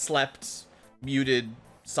paralyzed, slept, muted,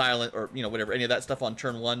 silent, or, you know, whatever, any of that stuff on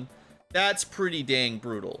turn 1, that's pretty dang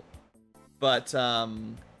brutal. But,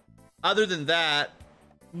 other than that,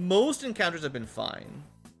 most encounters have been fine.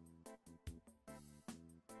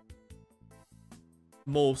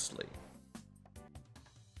 Mostly.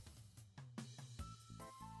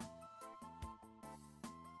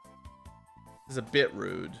 This is a bit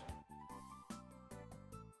rude.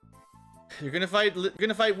 You're gonna fight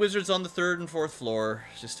wizards on the 3rd and 4th floor.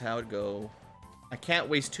 It's just how it go. I can't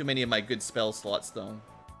waste too many of my good spell slots though.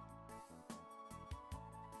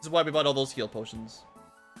 This is why we bought all those heal potions.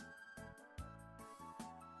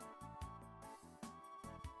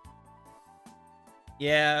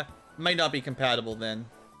 Yeah, might not be compatible then.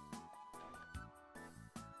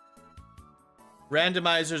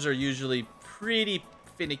 Randomizers are usually pretty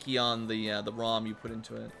finicky on the ROM you put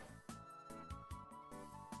into it.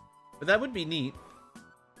 But that would be neat.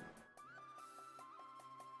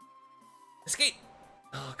 Escape!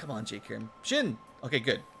 Oh, come on, Jake here. Shin! Okay,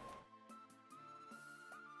 good.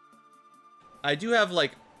 I do have,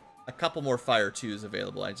 like, a couple more Fire 2s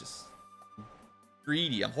available. I'm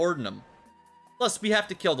greedy. I'm hoarding them. Plus, we have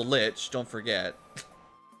to kill the Lich, don't forget.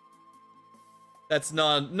 That's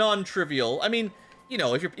non-trivial. I mean, you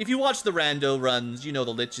know, if you watch the rando runs, you know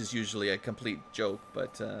the Lich is usually a complete joke,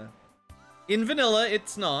 but in vanilla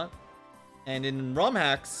it's not, and in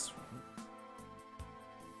Romhacks.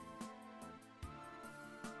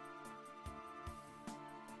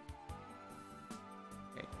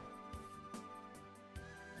 Okay.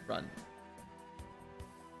 Run.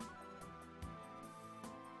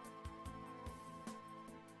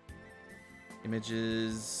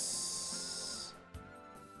 Images.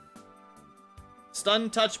 Stun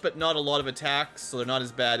touch, but not a lot of attacks, so they're not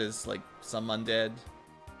as bad as, like, some undead.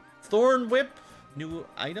 Thorn Whip, new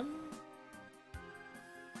item.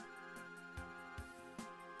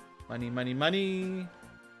 Money, money, money.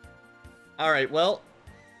 Alright, well.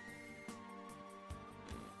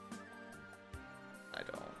 I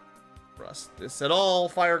don't trust this at all.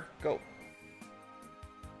 Fire, go.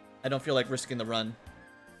 I don't feel like risking the run.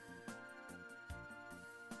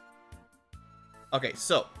 Okay,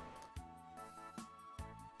 so.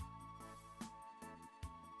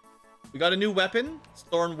 We got a new weapon,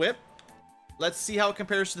 Thorn Whip. Let's see how it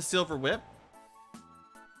compares to the Silver Whip.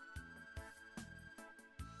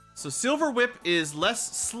 So Silver Whip is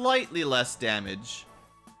slightly less damage,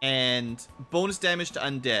 and bonus damage to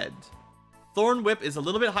undead. Thorn Whip is a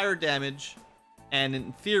little bit higher damage, and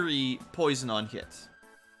in theory, poison on hit.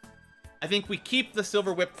 I think we keep the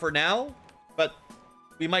Silver Whip for now, but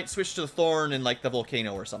we might switch to the Thorn in like the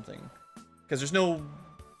volcano or something, because there's no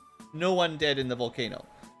undead in the volcano.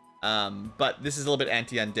 But this is a little bit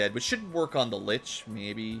anti-undead, which should work on the Lich,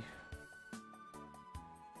 maybe.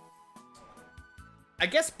 I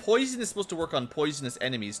guess poison is supposed to work on poisonous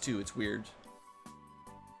enemies too. It's weird.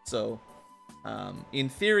 So, in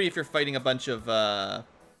theory, if you're fighting a bunch of, I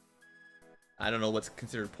don't know what's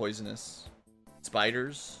considered poisonous.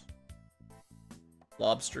 Spiders?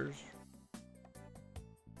 Lobsters?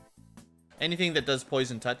 Anything that does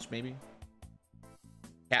poison touch, maybe?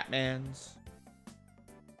 Catmans?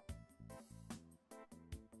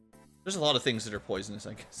 There's a lot of things that are poisonous,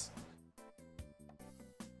 I guess.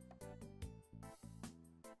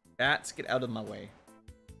 Bats, get out of my way.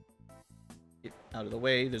 Get out of the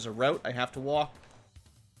way. There's a route I have to walk.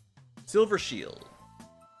 Silver Shield.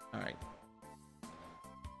 Alright.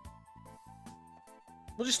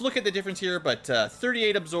 We'll just look at the difference here, but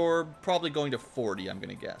 38 absorb, probably going to 40, I'm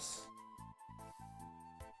gonna guess.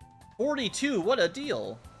 42, what a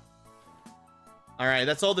deal. Alright,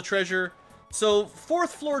 that's all the treasure. So, 4th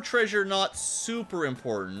floor treasure, not super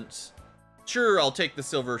important. Sure, I'll take the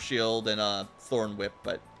Silver Shield and a Thorn Whip,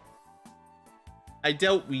 but I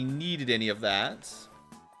doubt we needed any of that.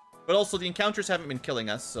 But also, the encounters haven't been killing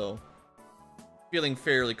us, so feeling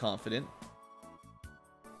fairly confident.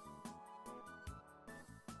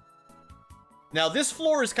 Now, this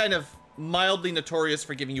floor is kind of mildly notorious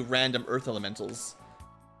for giving you random Earth Elementals.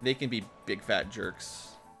 They can be big fat jerks.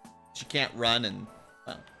 You can't run and,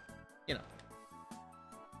 well, you know.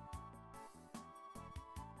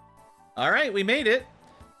 Alright, we made it.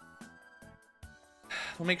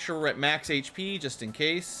 We'll make sure we're at max HP, just in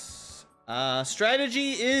case.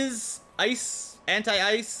 Strategy is ice,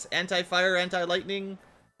 anti-ice, anti-fire, anti-lightning.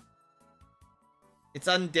 It's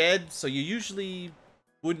undead, so you usually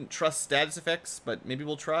wouldn't trust status effects, but maybe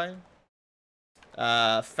we'll try.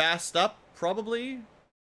 Fast up, probably.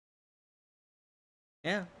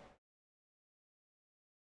 Yeah.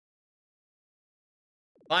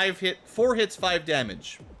 4 hits, 5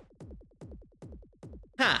 damage.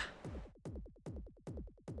 Ha!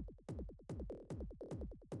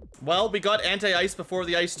 Well, we got anti-ice before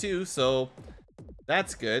the ice too, so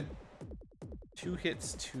that's good. 2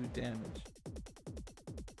 hits, 2 damage.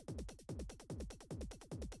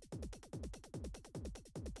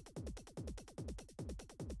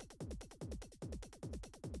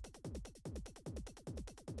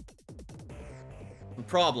 Some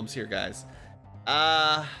problems here, guys.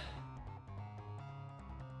 I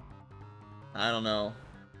don't know.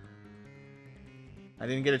 I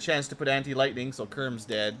didn't get a chance to put anti-lightning, so Kerm's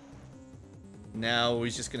dead. Now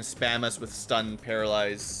he's just gonna spam us with stun,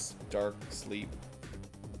 paralyze, dark, sleep.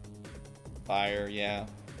 Fire, yeah.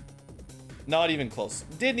 Not even close.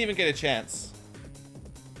 Didn't even get a chance.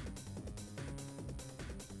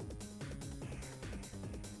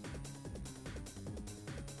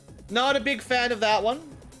 Not a big fan of that one.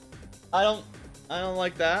 I don't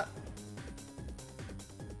like that.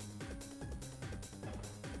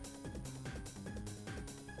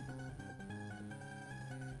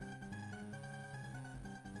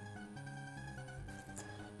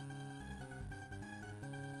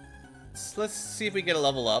 Let's see if we get a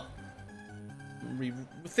level up.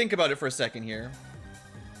 Think about it for a second here.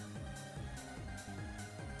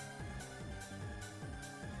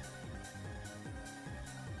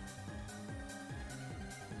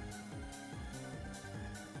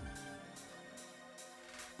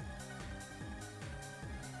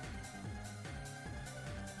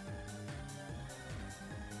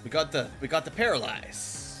 We got the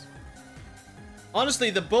paralyze. Honestly,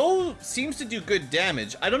 the bow seems to do good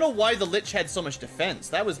damage. I don't know why the Lich had so much defense.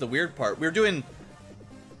 That was the weird part. We were doing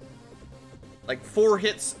like 4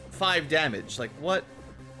 hits, 5 damage. Like what?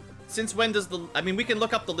 Since when does the... I mean, we can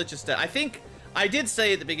look up the Lich's stat. I think I did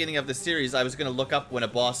say at the beginning of the series I was going to look up when a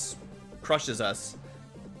boss crushes us.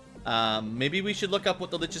 Maybe we should look up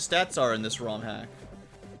what the Lich's stats are in this ROM hack.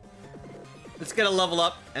 Let's get a level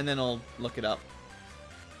up, and then I'll look it up.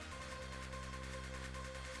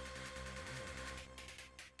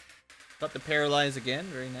 Got the paralyze again.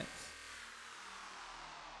 Very nice.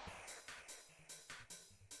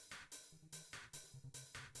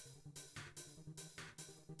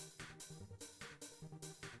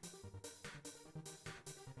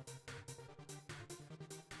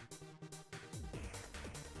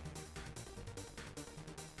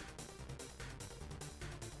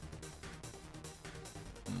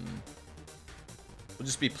 We'll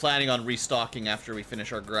just be planning on restocking after we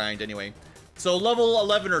finish our grind anyway. So level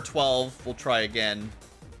 11 or 12, we'll try again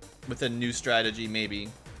with a new strategy, maybe,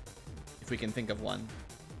 if we can think of one.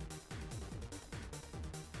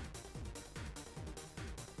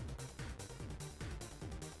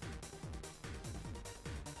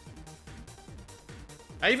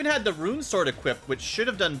 I even had the rune sword equipped, which should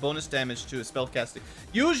have done bonus damage to a spellcasting.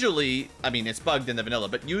 Usually, I mean, it's bugged in the vanilla,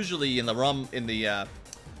 but usually in the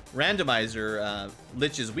randomizer,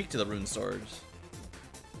 Lich is weak to the rune swords.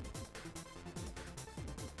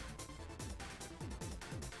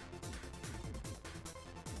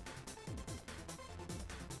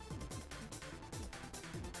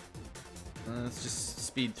 Let's just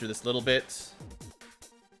speed through this a little bit.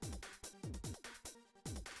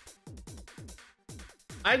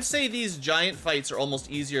 I'd say these giant fights are almost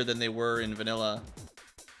easier than they were in vanilla.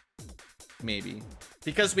 Maybe.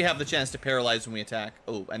 Because we have the chance to paralyze when we attack.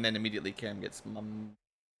 Oh, and then immediately Cam gets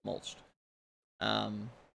mulched.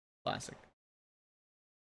 Classic.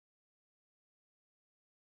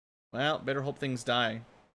 Well, better hope things die.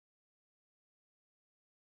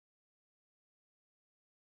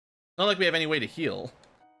 Not like we have any way to heal.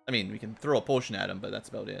 I mean, we can throw a potion at him, but that's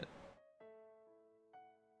about it.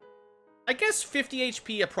 I guess 50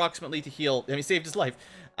 HP approximately to heal. I mean, saved his life.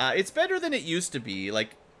 It's better than it used to be.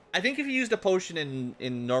 Like, I think if you used a potion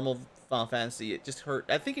in normal Final Fantasy, it just hurt.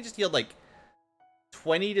 I think it just healed like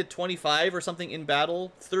 20 to 25 or something in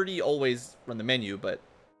battle. 30 always from the menu, but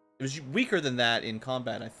it was weaker than that in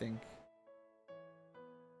combat, I think.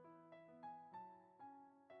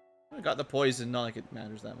 I got the poison, not like it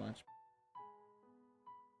matters that much.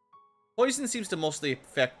 Poison seems to mostly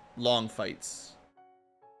affect long fights.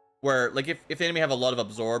 Where, like, if the enemy have a lot of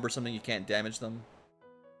absorb or something, you can't damage them,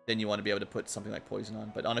 then you want to be able to put something like poison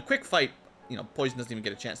on. But on a quick fight, you know, poison doesn't even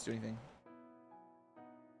get a chance to do anything.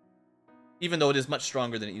 Even though it is much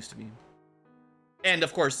stronger than it used to be. And,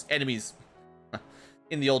 of course, enemies...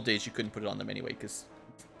 in the old days, you couldn't put it on them anyway, because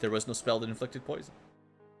there was no spell that inflicted poison.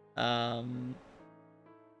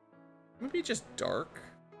 Maybe just dark.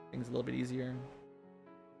 Things a little bit easier.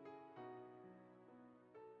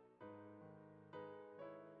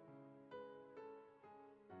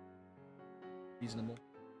 Reasonable.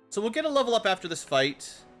 So we'll get a level up after this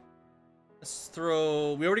fight. Let's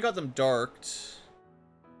throw... We already got them darked.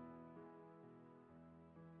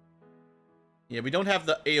 Yeah, we don't have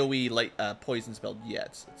the AoE light poison spell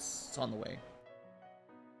yet. It's on the way.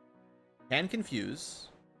 Can confuse.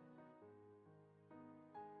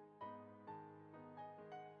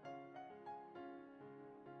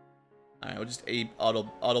 Alright, we'll just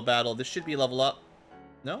auto battle. This should be level up.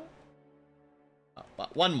 No? Oh,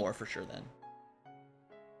 but one more for sure then.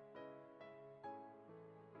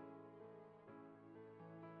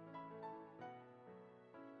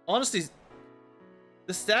 Honestly,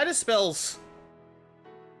 the status spells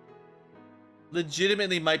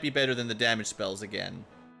legitimately might be better than the damage spells again.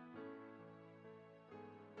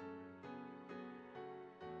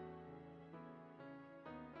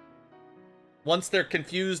 Once they're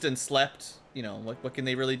confused and slept, you know, what can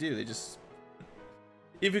they really do? They just...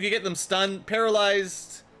 If you could get them stunned,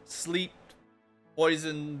 paralyzed, sleep,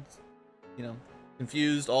 poisoned, you know,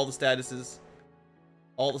 confused, all the statuses,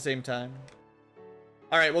 all at the same time.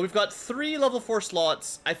 Alright, well, we've got 3 level 4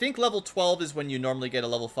 slots. I think level 12 is when you normally get a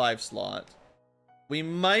level 5 slot. We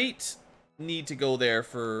might need to go there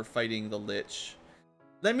for fighting the Lich.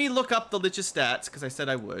 Let me look up the Lich's stats, because I said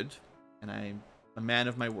I would. And I'm a man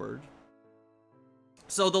of my word.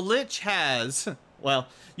 So the Lich has... Well,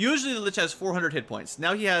 usually the Lich has 400 hit points.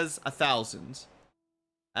 Now he has 1,000.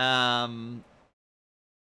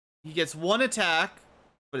 He gets 1 attack,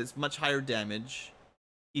 but it's much higher damage.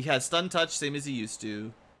 He has stun touch, same as he used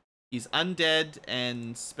to. He's undead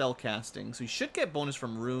and spellcasting, so he should get bonus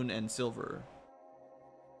from rune and silver.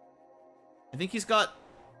 I think he's got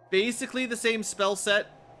basically the same spell set.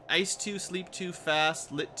 Ice 2, Sleep 2,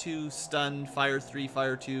 Fast, Lit 2, Stun, Fire 3,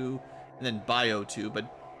 Fire 2, and then Bio 2,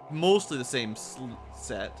 but mostly the same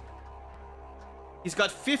set. He's got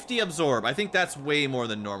 50 Absorb. I think that's way more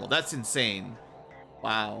than normal. That's insane.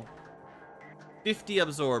 Wow. 50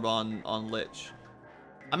 Absorb on Lich.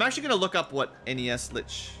 I'm actually going to look up what NES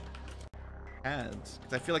Lich has,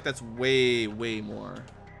 because I feel like that's way, way more.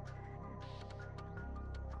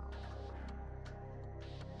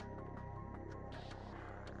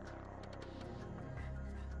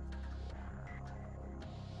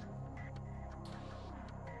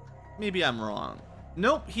 Maybe I'm wrong.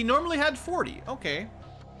 Nope, he normally had 40. Okay.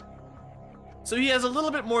 So he has a little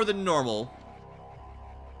bit more than normal.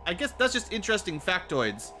 I guess that's just interesting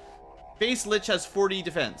factoids. Base Lich has 40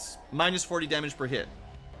 defense, minus 40 damage per hit.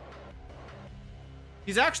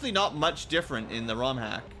 He's actually not much different in the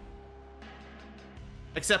Romhack.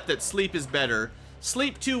 Except that Sleep is better.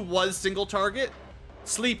 Sleep 2 was single target.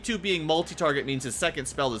 Sleep 2 being multi-target means his second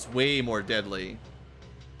spell is way more deadly.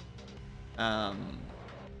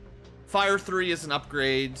 Fire 3 is an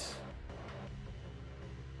upgrade.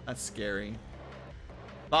 That's scary.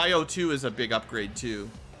 Bio 2 is a big upgrade too.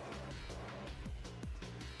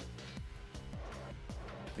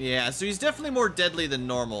 Yeah, so he's definitely more deadly than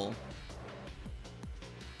normal.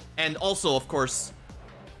 And also, of course,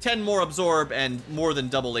 10 more absorb and more than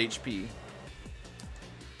double HP.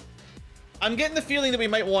 I'm getting the feeling that we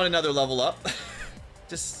might want another level up.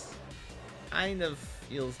 Just kind of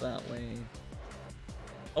feels that way.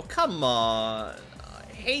 Oh, come on.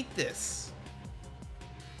 I hate this.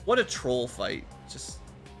 What a troll fight. Just...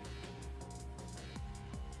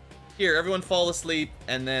 Here, everyone fall asleep,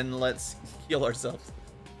 and then let's heal ourselves.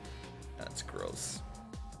 That's gross.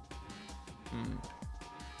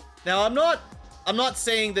 Now, I'm not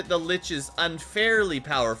saying that the Lich is unfairly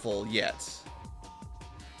powerful yet.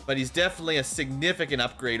 But he's definitely a significant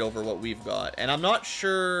upgrade over what we've got. And I'm not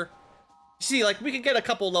sure... See, like, we could get a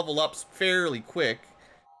couple level ups fairly quick.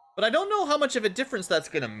 But I don't know how much of a difference that's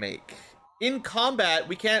gonna make. In combat,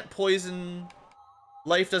 we can't poison.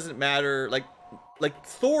 Life doesn't matter. Like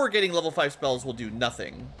Thor getting level 5 spells will do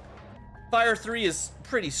nothing. Fire 3 is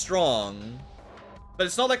pretty strong. But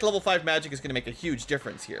it's not like level 5 magic is gonna make a huge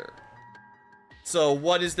difference here. So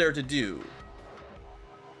what is there to do?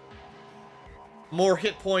 More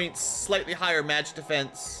hit points, slightly higher magic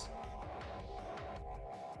defense.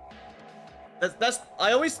 That's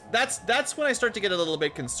when I start to get a little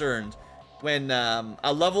bit concerned when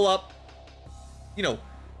a level up, you know,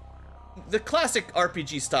 the classic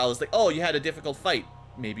RPG style is like, oh, you had a difficult fight,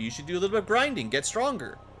 maybe you should do a little bit of grinding, get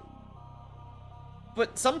stronger.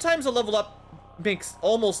 But sometimes a level up makes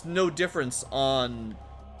almost no difference on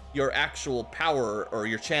your actual power or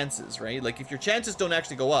your chances, right? Like if your chances don't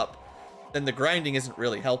actually go up, then the grinding isn't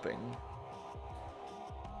really helping.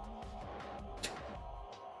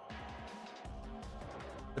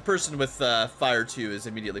 The person with Fire 2 is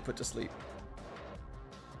immediately put to sleep.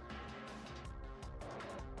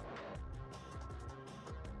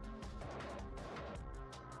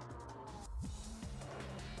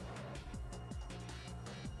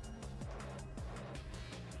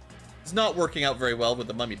 It's not working out very well with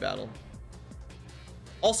the mummy battle.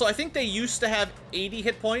 Also, I think they used to have 80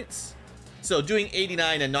 hit points. So doing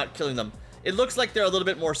 89 and not killing them, it looks like they're a little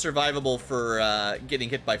bit more survivable for getting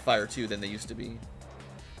hit by Fire 2 than they used to be.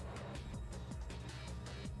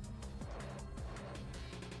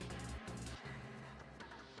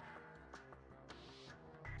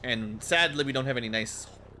 And sadly, we don't have any nice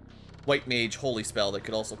White Mage Holy Spell that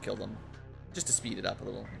could also kill them. Just to speed it up a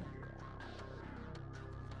little.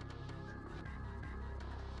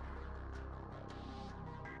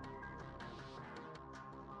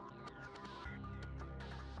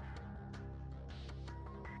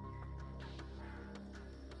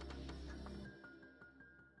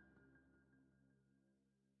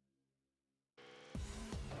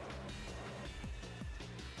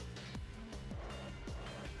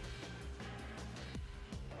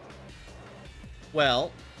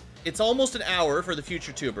 Well, it's almost an hour for the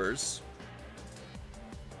future tubers.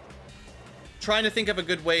 Trying to think of a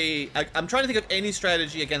good way. I'm trying to think of any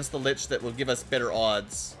strategy against the Lich that will give us better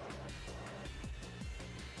odds.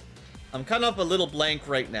 I'm kind of a little blank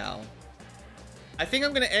right now. I think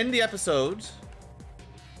I'm going to end the episode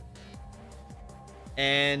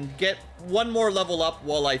and get one more level up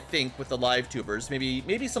while I think with the live tubers.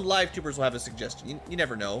 Maybe some live tubers will have a suggestion. You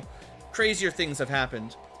never know. Crazier things have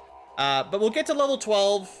happened. But we'll get to level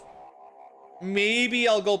 12. Maybe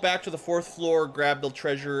I'll go back to the 4th floor, grab the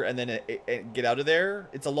treasure, and then get out of there.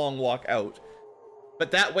 It's a long walk out.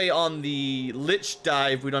 But that way on the Lich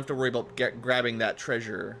dive, we don't have to worry about grabbing that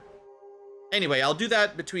treasure. Anyway, I'll do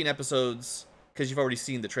that between episodes, because you've already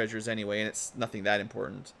seen the treasures anyway, and it's nothing that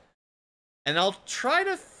important. And I'll try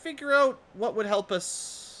to figure out what would help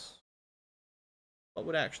us. What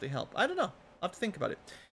would actually help? I don't know. I'll have to think about it.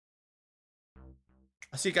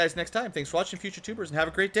 I'll see you guys next time. Thanks for watching, future tubers, and have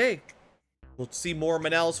a great day. We'll see more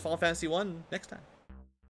Manall's Final Fantasy 1 next time.